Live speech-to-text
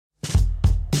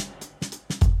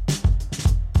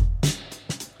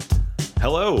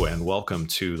Hello and welcome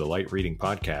to the Light Reading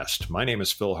Podcast. My name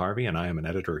is Phil Harvey and I am an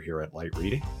editor here at Light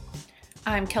Reading.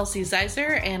 I'm Kelsey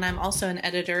Zeiser and I'm also an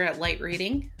editor at Light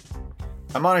Reading.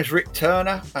 And my name is Rick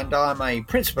Turner and I'm a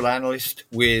principal analyst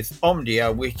with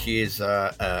Omdia, which is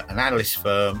an analyst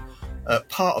firm,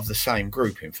 part of the same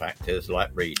group, in fact, as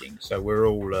Light Reading. So we're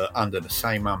all under the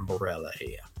same umbrella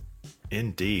here.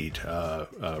 Indeed.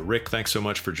 Rick, thanks so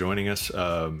much for joining us.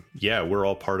 We're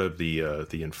all part of the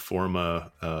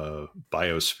Informa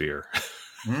biosphere.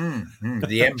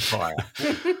 The empire.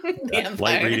 The Empire.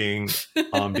 Light Reading,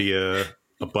 Omdia,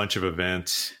 a bunch of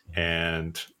events,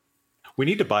 and we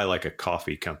need to buy like a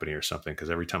coffee company or something, because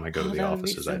every time I go to the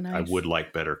offices, so nice. I would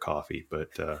like better coffee.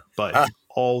 But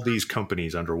all these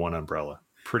companies under one umbrella,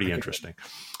 pretty interesting.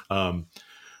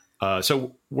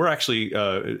 So we're actually,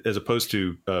 as opposed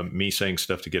to me saying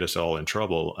stuff to get us all in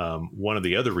trouble, one of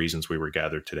the other reasons we were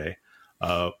gathered today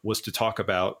was to talk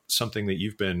about something that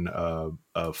you've been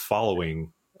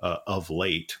following of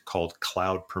late called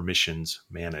Cloud Permissions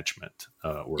Management,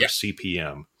 or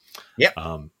CPM. Yep.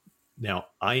 Now,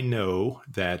 I know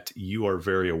that you are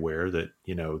very aware that,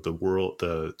 you know, the world,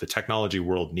 the technology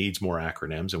world needs more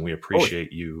acronyms, and we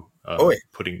appreciate you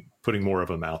putting more of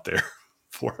them out there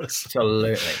for us.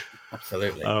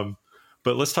 Absolutely.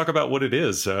 But let's talk about what it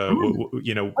is.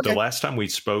 The last time we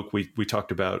spoke, we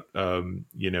talked about,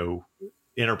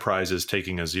 enterprises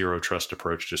taking a zero trust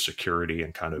approach to security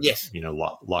and kind of,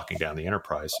 locking down the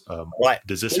enterprise. Right.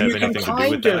 Does this have anything to do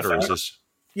with that, or is this?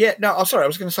 Yeah, no, I'm sorry. I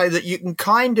was going to say that you can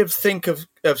kind of think of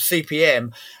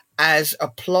CPM as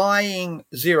applying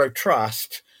zero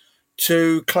trust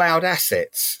to cloud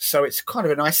assets. So it's kind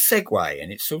of a nice segue,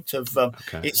 and it's sort of,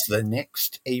 it's the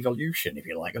next evolution, if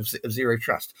you like, of zero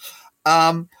trust.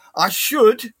 I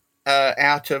should,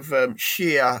 out of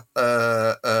sheer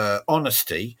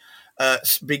honesty,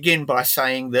 begin by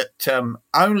saying that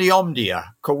only Omdia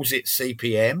calls it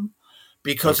CPM,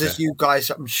 because as you guys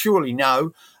surely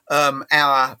know,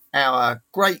 our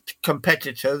great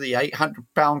competitor, the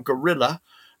 800-pound gorilla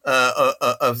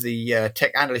of the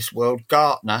tech analyst world,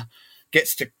 Gartner,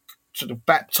 gets to sort of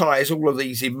baptize all of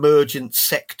these emergent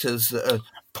sectors that are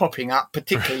popping up,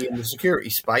 particularly in the security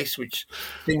space, which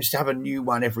seems to have a new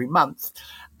one every month.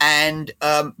 And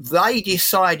they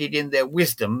decided in their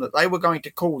wisdom that they were going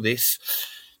to call this,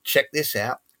 check this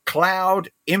out,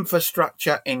 Cloud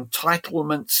Infrastructure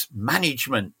Entitlements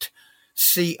Management,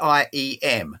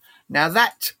 CIEM. Now,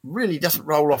 that really doesn't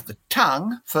roll off the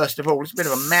tongue, first of all. It's a bit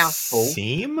of a mouthful.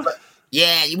 Theme?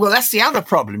 Yeah, well, that's the other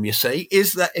problem, you see,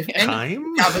 is that if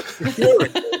anything covers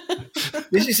security,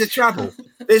 this is the trouble.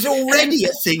 There's already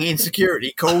a thing in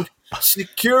security called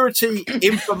Security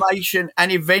Information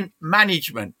and Event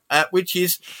Management, which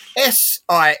is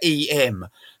SIEM.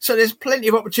 So there's plenty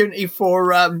of opportunity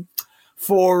for shall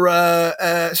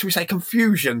we say,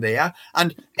 confusion there.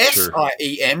 And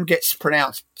SIEM gets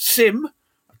pronounced SIM.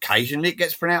 Occasionally it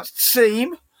gets pronounced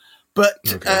SEAM. But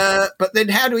then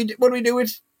what do we do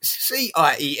with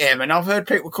CIEM? And I've heard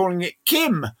people calling it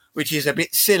KIM, which is a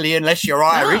bit silly unless you're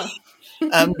Irish.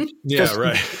 Yeah,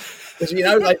 right. Because, they've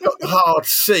got the hard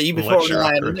C before the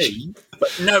I and E,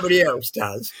 but nobody else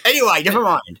does. Anyway, never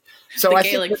mind. So the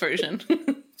Gaelic version.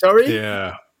 Sorry?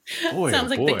 Yeah.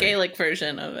 Sounds like the Gaelic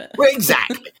version of it. Well,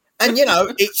 exactly. And,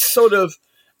 it's sort of,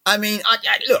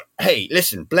 look, hey,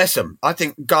 listen, bless them. I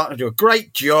think Gartner do a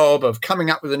great job of coming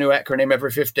up with a new acronym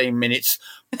every 15 minutes,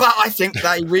 but I think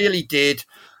they really did.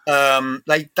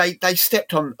 They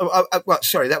stepped on. I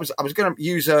was going to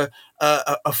use a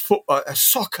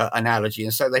soccer analogy,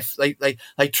 and so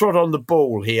they trod on the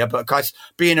ball here. But guys,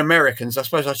 being Americans, I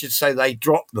suppose I should say they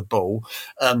dropped the ball.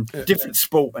 Different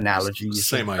sport analogy.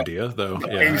 Same idea, though.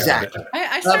 Yeah, exactly.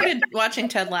 I started watching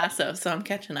Ted Lasso, so I'm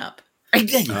catching up. Hey,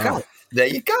 there you go. There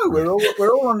you go.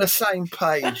 We're all on the same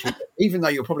page, even though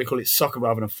you'll probably call it soccer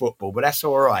rather than football, but that's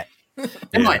all right.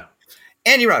 Anyway.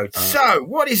 Any road. So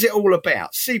what is it all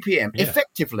about? CPM,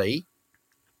 effectively,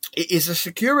 it is a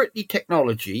security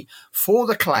technology for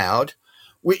the cloud,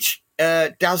 which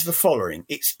does the following.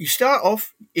 You start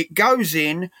off, it goes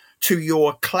in to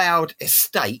your cloud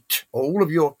estate, all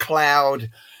of your cloud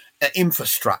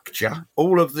infrastructure,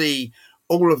 all of the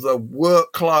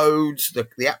workloads,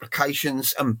 the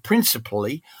applications, and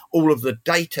principally all of the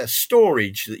data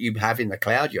storage that you have in the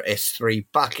cloud, your S3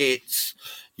 buckets,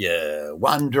 your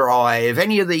OneDrive,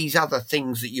 any of these other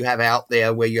things that you have out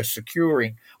there where you're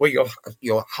securing, where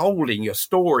you're holding, you're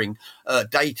storing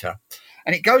data,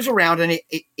 and it goes around and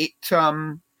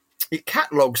it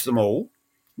catalogs them all,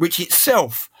 which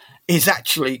itself is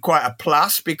actually quite a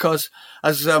plus because,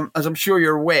 as I'm sure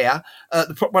you're aware,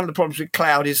 one of the problems with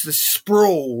cloud is the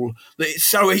sprawl, that it's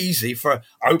so easy for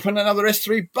open another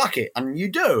S3 bucket, and you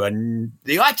do, and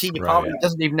the IT department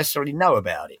doesn't even necessarily know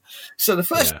about it. So the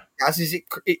first thing it does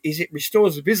is it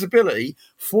restores the visibility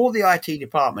for the IT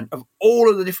department of all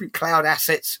of the different cloud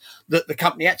assets that the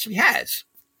company actually has.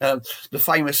 The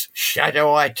famous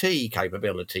shadow IT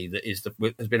capability that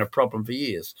has been a problem for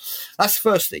years. That's the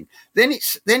first thing. Then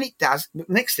it does. The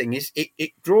next thing is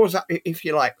it draws up, if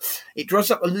you like, it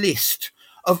draws up a list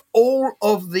of all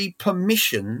of the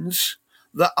permissions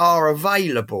that are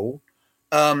available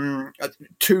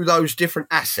to those different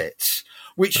assets.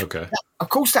 Which, of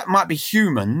course, that might be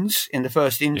humans in the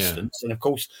first instance, and of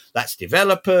course that's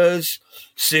developers,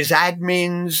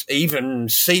 sysadmins, even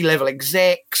C-level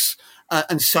execs.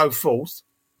 And so forth,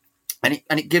 and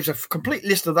it gives a complete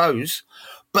list of those.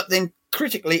 But then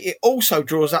critically, it also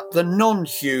draws up the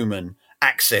non-human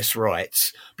access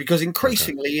rights, because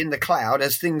increasingly in the cloud,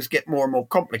 as things get more and more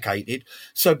complicated,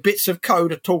 so bits of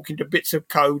code are talking to bits of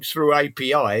code through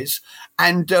APIs,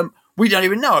 and we don't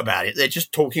even know about it. They're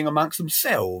just talking amongst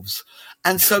themselves.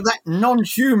 And so that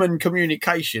non-human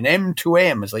communication,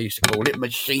 M2M, as they used to call it,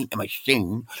 machine to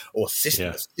machine or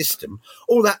system to system,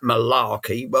 all that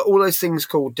malarkey, but all those things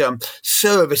called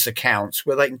service accounts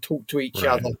where they can talk to each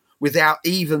other without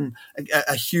even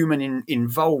a human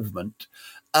involvement,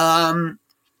 all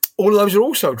of those are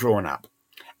also drawn up.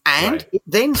 And it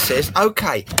then says,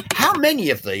 okay, how many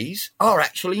of these are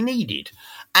actually needed?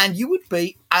 And you would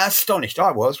be astonished,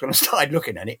 I was when I started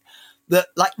looking at it, that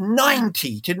like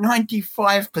 90 to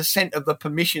 95% of the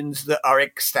permissions that are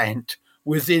extant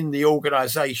within the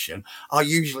organization are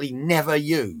usually never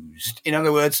used. In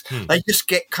other words, they just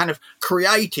get kind of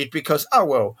created because, oh,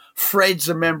 well, Fred's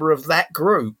a member of that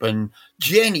group and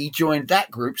Jenny joined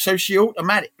that group, so she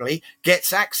automatically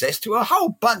gets access to a whole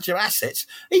bunch of assets,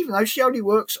 even though she only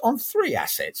works on 3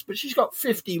 assets, but she's got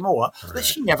 50 more that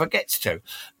she never gets to.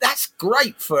 That's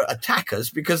great for attackers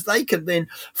because they can then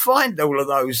find all of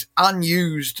those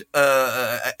unused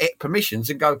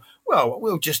permissions and go, well,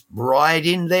 we'll just ride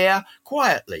in there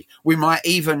quietly. We might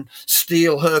even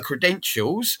steal her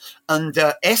credentials and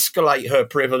escalate her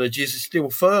privileges still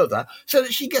further so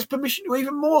that she gets permission to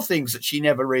even more things that she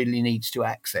never really needs to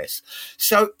access.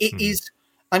 So it is,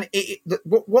 and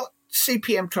what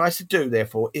CPM tries to do,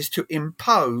 therefore, is to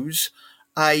impose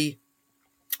a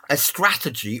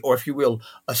strategy, or if you will,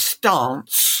 a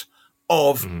stance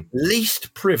of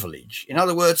least privilege. In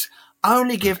other words,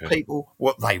 only give people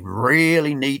what they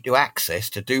really need to access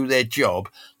to do their job,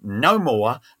 no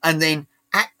more, and then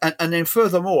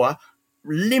furthermore,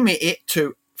 limit it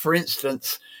to, for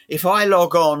instance, if I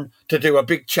log on to do a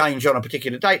big change on a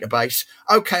particular database,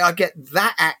 okay, I get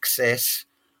that access,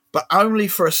 but only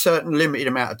for a certain limited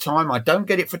amount of time. I don't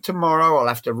get it for tomorrow. I'll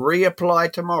have to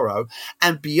reapply tomorrow.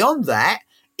 And beyond that,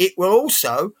 it will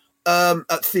also,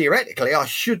 theoretically, I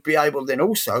should be able then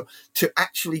also to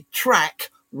actually track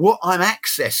what I'm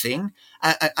accessing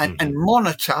and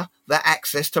monitor that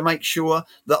access to make sure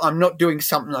that I'm not doing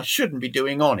something I shouldn't be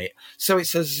doing on it. So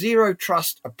it's a zero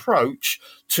trust approach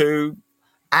to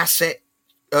asset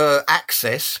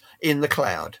access in the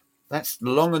cloud. That's the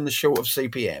long and the short of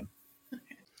CPM.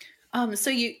 So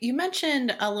you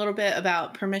mentioned a little bit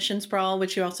about permission sprawl,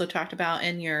 which you also talked about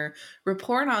in your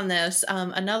report on this.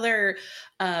 Another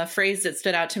phrase that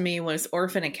stood out to me was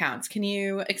orphan accounts. Can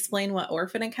you explain what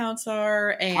orphan accounts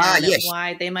are and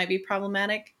why they might be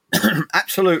problematic?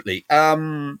 Absolutely.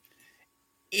 In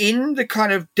the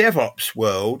kind of DevOps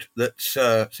world that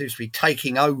seems to be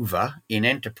taking over in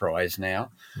enterprise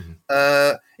now,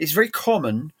 it's very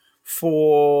common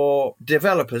for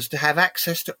developers to have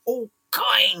access to all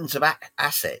kinds of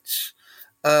assets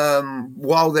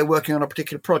while they're working on a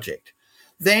particular project.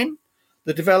 Then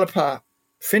the developer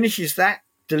finishes that,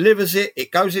 delivers it,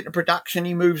 it goes into production,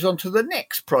 he moves on to the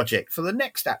next project for the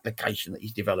next application that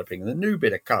he's developing, the new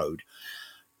bit of code.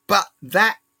 But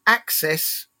that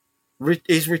access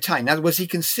is retained. In other words, he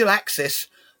can still access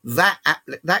that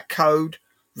code,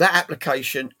 that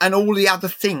application, and all the other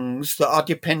things that are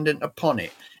dependent upon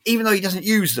it, even though he doesn't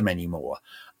use them anymore.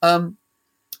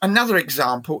 Another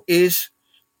example is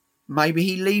maybe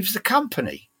he leaves the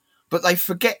company, but they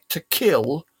forget to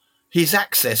kill his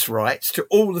access rights to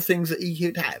all the things that he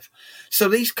could have. So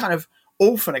these kind of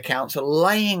orphan accounts are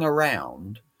laying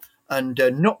around and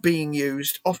not being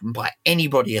used often by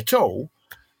anybody at all.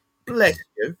 Bless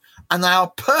you. And they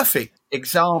are perfect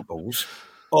examples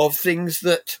of things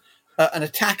that an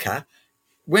attacker,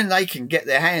 when they can get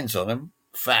their hands on them,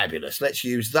 fabulous. Let's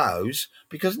use those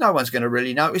because no one's going to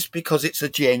really notice because it's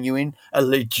a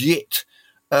legit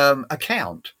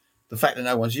account. The fact that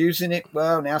no one's using it,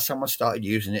 well, now someone started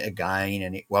using it again,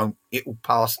 and it will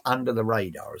pass under the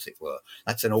radar, as it were.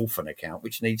 That's an orphan account,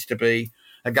 which needs to be,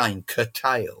 again,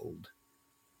 curtailed.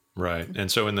 Right. And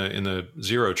so in the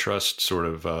zero trust sort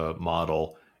of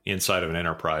model inside of an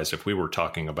enterprise, if we were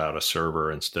talking about a server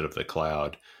instead of the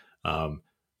cloud,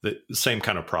 the same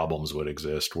kind of problems would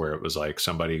exist, where it was like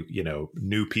somebody,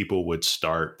 new people would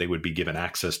start, they would be given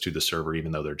access to the server,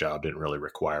 even though their job didn't really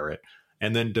require it.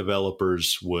 And then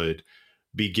developers would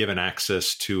be given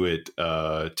access to it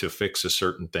to fix a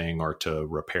certain thing or to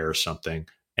repair something.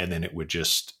 And then it would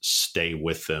just stay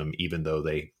with them, even though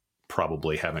they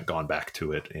probably haven't gone back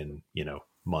to it in,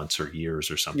 months or years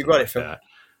or something like that.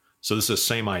 So this is the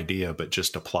same idea, but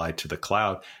just applied to the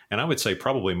cloud. And I would say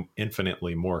probably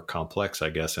infinitely more complex,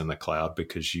 I guess, in the cloud,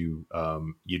 because you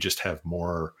just have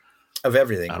more of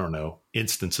everything. I don't know,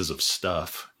 instances of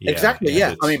stuff. Exactly.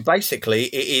 Yeah. I mean, basically,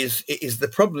 it is the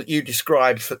problem that you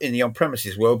described in the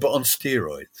on-premises world, but on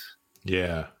steroids.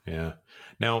 Yeah. Yeah.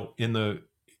 Now, in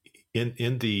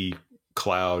the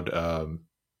cloud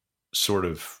sort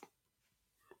of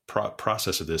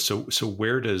process of this, so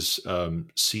where does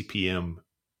CPM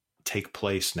take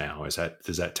place now?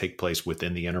 Does that take place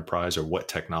within the enterprise, or what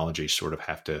technologies sort of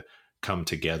have to come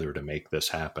together to make this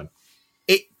happen?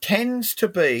 It tends to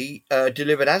be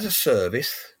delivered as a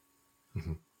service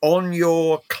on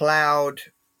your cloud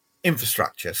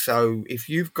infrastructure. So if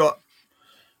you've got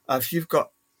you're an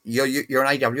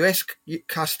AWS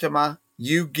customer,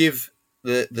 you give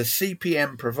the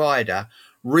CPM provider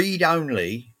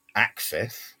read-only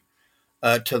access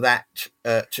to that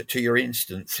to your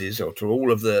instances, or to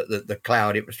all of the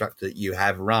cloud infrastructure that you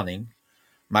have running.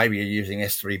 Maybe you're using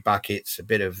S3 buckets, a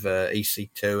bit of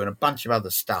EC2, and a bunch of other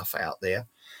stuff out there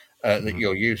that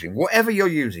you're using. Whatever you're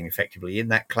using, effectively, in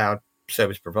that cloud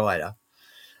service provider.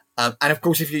 And, of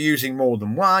course, if you're using more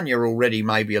than one, you're already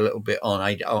maybe a little bit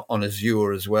on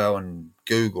Azure as well, and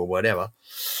Google, whatever.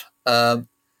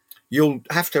 You'll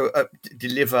have to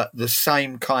deliver the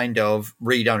same kind of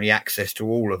read-only access to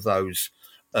all of those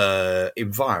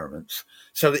environments,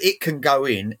 so that it can go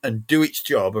in and do its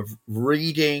job of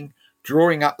reading,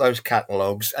 drawing up those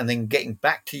catalogs, and then getting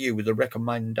back to you with the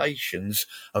recommendations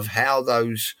of how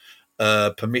those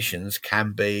permissions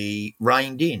can be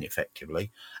reined in effectively.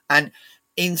 And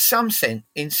in some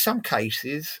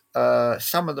cases,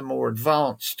 some of the more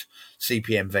advanced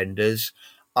CPM vendors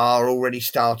are already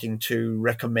starting to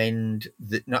recommend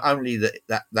that not only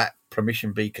that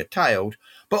permission be curtailed,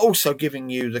 but also giving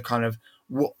you the kind of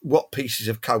what pieces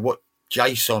of code, what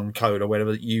JSON code or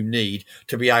whatever that you need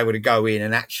to be able to go in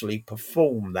and actually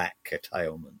perform that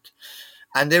curtailment.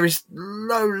 And there is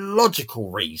no logical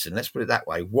reason, let's put it that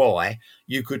way, why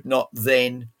you could not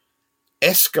then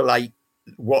escalate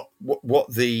what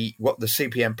the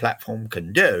CPM platform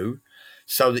can do,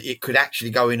 so that it could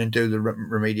actually go in and do the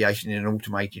remediation in an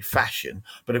automated fashion.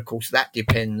 But of course, that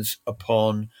depends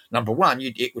upon, number one,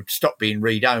 it would stop being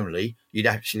read-only. You'd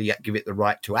actually give it the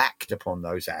right to act upon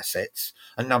those assets.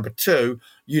 And number two,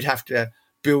 you'd have to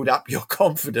build up your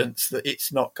confidence that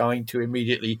it's not going to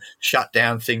immediately shut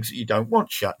down things that you don't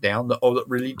want shut down, that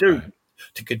really do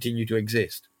to continue to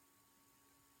exist.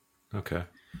 Okay.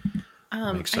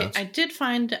 Makes sense. I did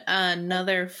find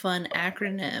another fun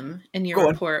acronym in your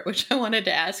report, which I wanted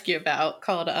to ask you about,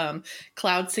 called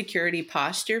Cloud Security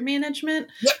Posture Management.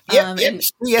 Yep,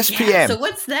 CSPM. Yeah, so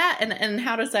what's that, and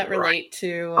how does that relate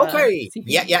to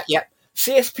CPM? Yeah.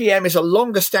 CSPM is a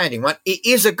longer standing one. It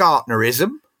is a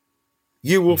Gartnerism.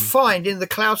 You will find in the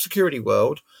cloud security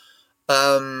world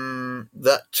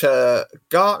that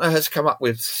Gartner has come up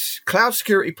with Cloud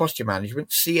Security Posture Management,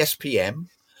 CSPM.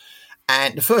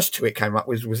 And the first two it came up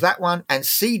with was that one, and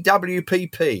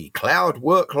CWPP, Cloud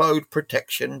Workload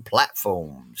Protection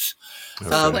Platforms.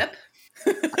 Sorry?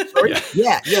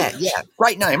 Yeah.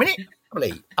 Great name, isn't it?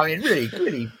 I mean,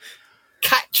 really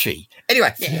catchy.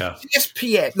 Anyway,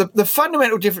 CSPM, the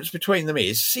fundamental difference between them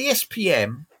is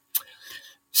CSPM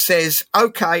says,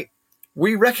 okay,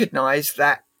 we recognize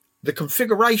that the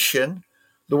configuration,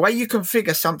 the way you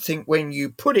configure something when you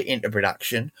put it into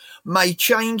production, may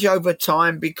change over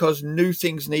time because new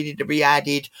things needed to be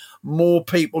added, more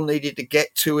people needed to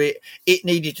get to it, it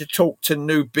needed to talk to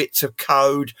new bits of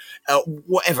code,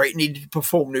 whatever, it needed to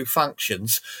perform new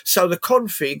functions. So the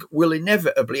config will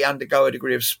inevitably undergo a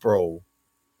degree of sprawl.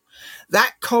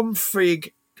 That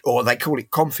config, or they call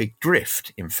it config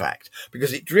drift, in fact,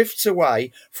 because it drifts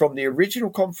away from the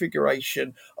original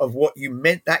configuration of what you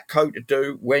meant that code to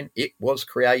do when it was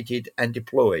created and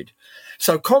deployed.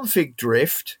 So config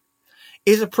drift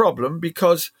is a problem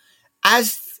because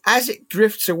as it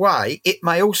drifts away, it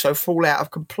may also fall out of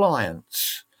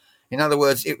compliance. In other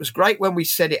words, it was great when we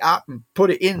set it up and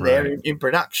put it in there Right. in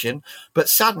production, but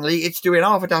suddenly it's doing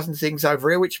half a dozen things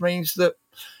over here, which means that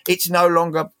it's no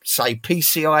longer, say,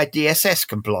 PCI DSS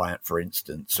compliant, for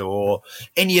instance, or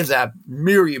any of the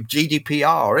myriad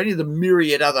GDPR or any of the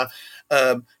myriad other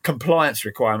compliance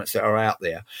requirements that are out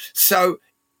there. So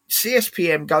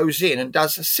CSPM goes in and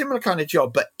does a similar kind of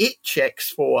job, but it checks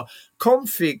for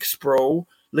config sprawl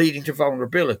leading to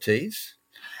vulnerabilities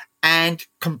and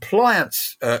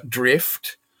compliance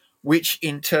drift, which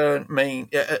in turn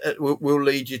will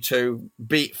lead you to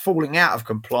be falling out of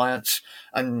compliance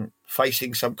and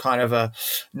facing some kind of a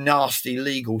nasty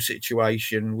legal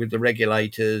situation with the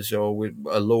regulators or with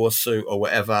a lawsuit or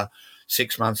whatever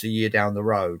 6 months, a year down the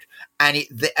road. And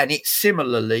it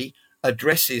similarly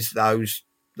addresses those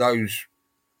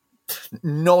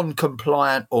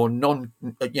non-compliant or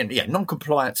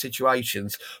non-compliant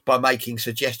situations by making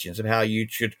suggestions of how you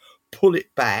should pull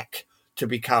it back to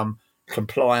become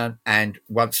compliant and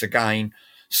once again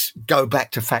go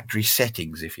back to factory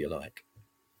settings, if you like.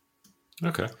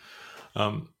 Okay.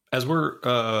 As we're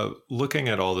looking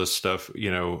at all this stuff,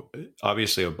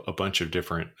 obviously a bunch of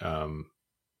different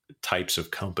types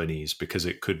of companies, because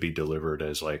it could be delivered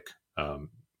as like,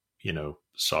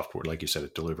 software, like you said,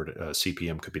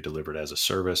 CPM could be delivered as a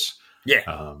service.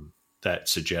 Yeah. That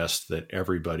suggests that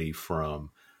everybody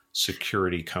from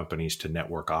security companies to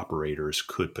network operators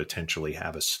could potentially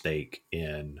have a stake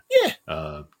in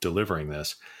delivering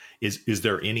this. Is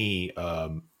there any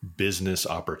business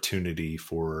opportunity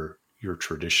for your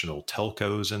traditional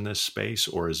telcos in this space,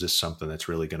 or is this something that's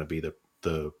really going to be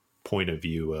the point of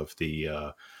view of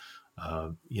the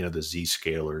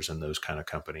Zscalers and those kind of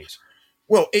companies?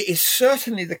 Well, it is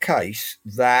certainly the case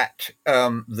that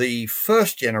the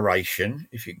first generation,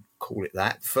 if you call it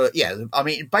that,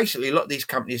 basically a lot of these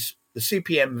companies, the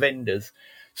CPM vendors,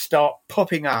 start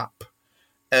popping up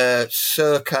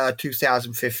circa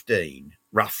 2015,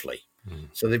 roughly.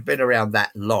 So they've been around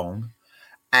that long.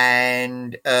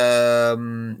 And,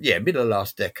 middle of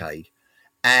last decade.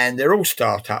 And they're all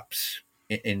startups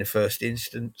in the first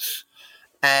instance.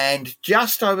 And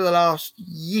just over the last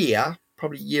year,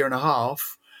 probably year and a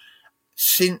half,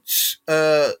 since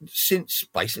the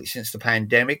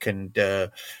pandemic and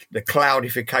the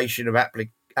cloudification of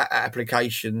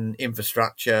application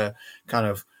infrastructure kind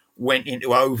of went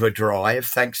into overdrive,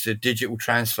 thanks to digital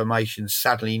transformation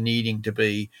suddenly needing to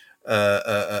be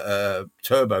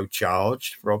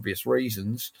turbocharged for obvious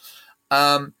reasons.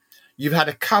 You've had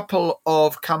a couple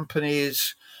of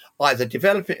companies either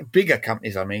developing, bigger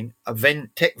companies,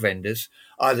 tech vendors,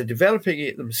 either developing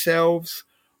it themselves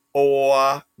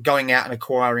or going out and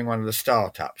acquiring one of the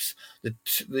startups.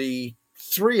 The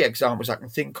three examples I can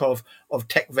think of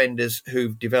tech vendors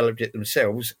who've developed it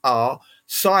themselves are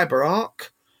CyberArk,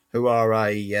 who are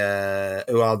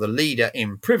the leader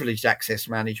in privileged access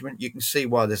management. You can see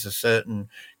why there's a certain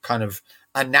kind of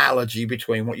analogy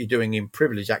between what you're doing in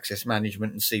privileged access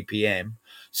management and CPM.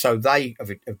 So they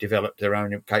have developed their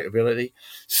own capability.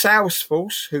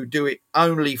 Salesforce, who do it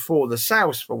only for the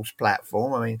Salesforce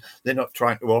platform. They're not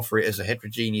trying to offer it as a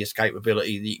heterogeneous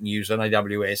capability that you can use on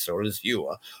AWS or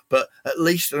Azure, but at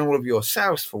least in all of your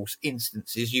Salesforce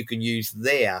instances, you can use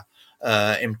their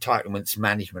entitlements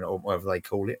management, or whatever they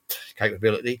call it,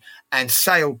 capability. And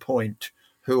SailPoint,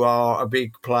 who are a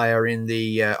big player in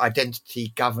the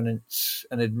identity governance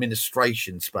and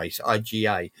administration space,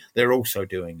 IGA. They're also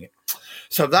doing it.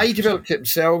 So they developed it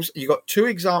themselves. You've got two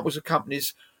examples of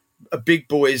companies, big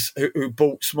boys who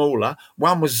bought smaller.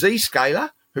 One was Zscaler,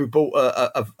 who bought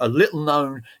a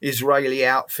little-known Israeli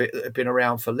outfit that had been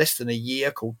around for less than a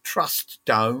year called Trust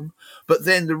Dome. But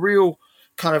then the real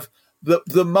kind of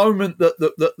the moment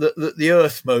that the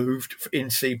earth moved in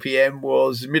CPM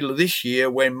was the middle of this year,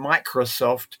 when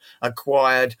Microsoft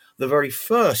acquired the very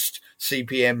first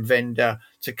CPM vendor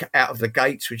out of the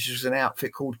gates, which was an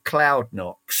outfit called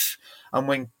CloudKnox. And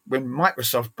when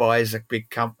Microsoft buys a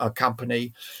big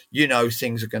company,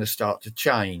 things are going to start to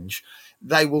change.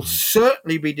 They will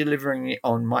certainly be delivering it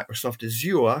on Microsoft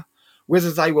Azure.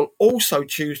 Whether they will also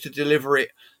choose to deliver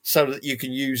it so that you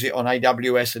can use it on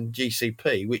AWS and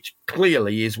GCP, which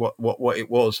clearly is what it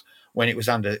was when it was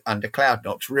under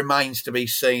CloudKnox, remains to be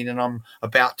seen. And I'm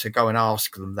about to go and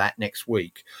ask them that next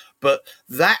week. But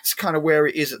that's kind of where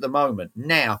it is at the moment.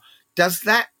 Now, does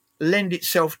that lend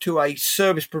itself to a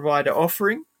service provider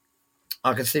offering?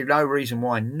 I can see no reason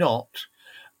why not.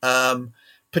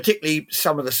 Particularly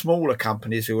some of the smaller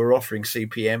companies who are offering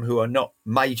CPM, who are not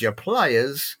major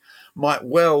players, might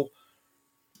well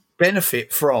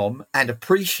benefit from and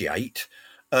appreciate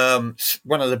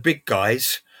one of the big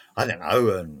guys I don't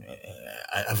know,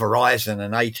 a Verizon,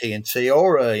 an AT&T,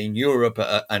 or in Europe,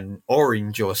 an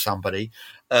Orange or somebody,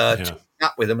 to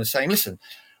up with them and saying, listen,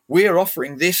 we're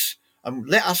offering this, and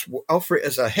let us offer it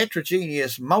as a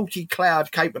heterogeneous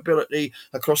multi-cloud capability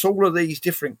across all of these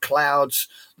different clouds,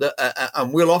 that,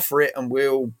 and we'll offer it, and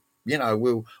we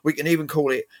can even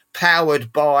call it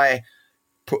powered by,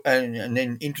 and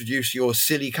then introduce your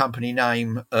silly company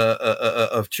name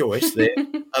of choice there,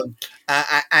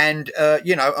 and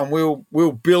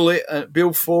we'll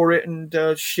bill for it,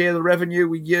 and share the revenue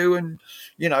with you, and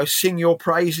sing your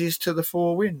praises to the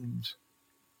four winds.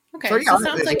 Okay, so it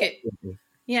sounds like it.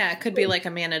 Yeah, it could be like a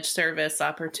managed service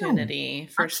opportunity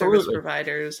for service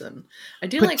providers, and I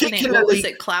do like the name. What was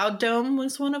it? Cloud Dome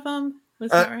was one of them.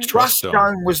 Was that right? Trust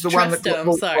Dome was the one that got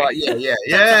bought. Right. Yeah.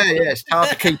 It's hard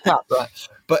to keep up, right?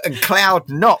 And Cloud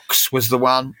Knox was the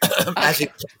one,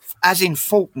 as in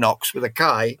Fort Knox with a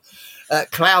K.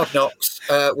 Cloud Knox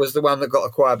was the one that got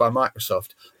acquired by Microsoft.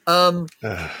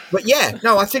 But yeah,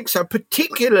 no, I think so.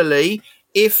 Particularly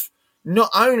if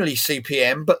not only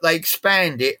CPM, but they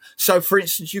expand it. So, for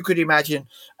instance, you could imagine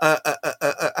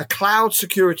a cloud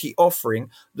security offering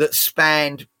that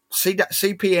spanned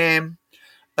CPM,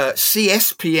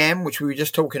 CSPM, which we were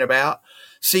just talking about,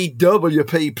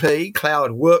 CWPP,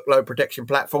 Cloud Workload Protection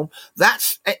Platform.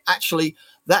 That's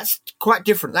quite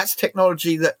different. That's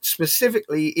technology that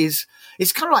specifically it's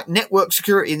kind of like network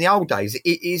security in the old days.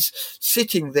 It is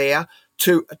sitting there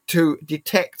to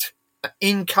detect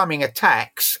incoming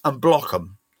attacks and block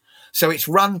them. So it's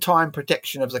runtime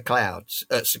protection of the cloud's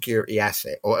security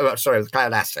asset, the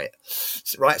cloud asset,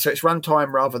 right? So it's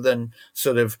runtime rather than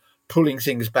sort of pulling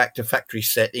things back to factory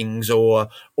settings or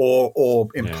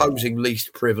imposing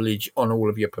least privilege on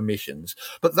all of your permissions.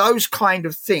 But those kind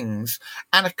of things,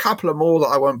 and a couple of more that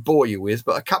I won't bore you with,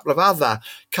 but a couple of other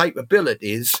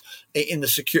capabilities in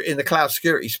the cloud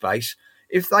security space,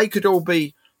 if they could all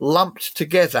be lumped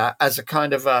together as a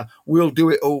kind of a we'll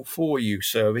do it all for you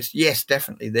service, yes,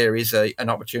 definitely there is an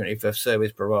opportunity for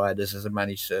service providers as a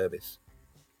managed service.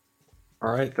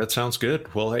 All right, that sounds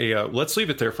good. Well, hey, let's leave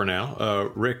it there for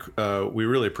now. Rick, we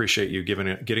really appreciate you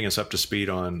getting us up to speed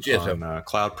on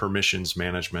cloud permissions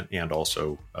management, and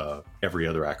also every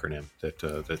other acronym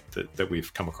that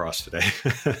we've come across today.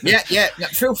 Yeah.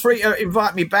 Feel free to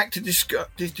invite me back to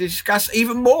discuss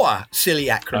even more silly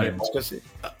acronyms.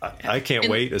 I can't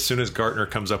wait. As soon as Gartner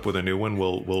comes up with a new one,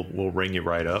 we'll ring you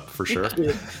right up for sure.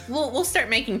 We'll start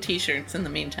making T-shirts in the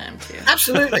meantime too.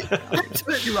 Absolutely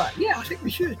right. Yeah, I think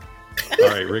we should. All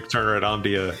right, Rick Turner at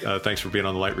Omdia. Thanks for being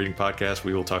on the Light Reading Podcast.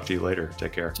 We will talk to you later.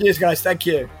 Take care. Cheers, guys. Thank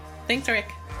you. Thanks,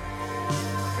 Rick.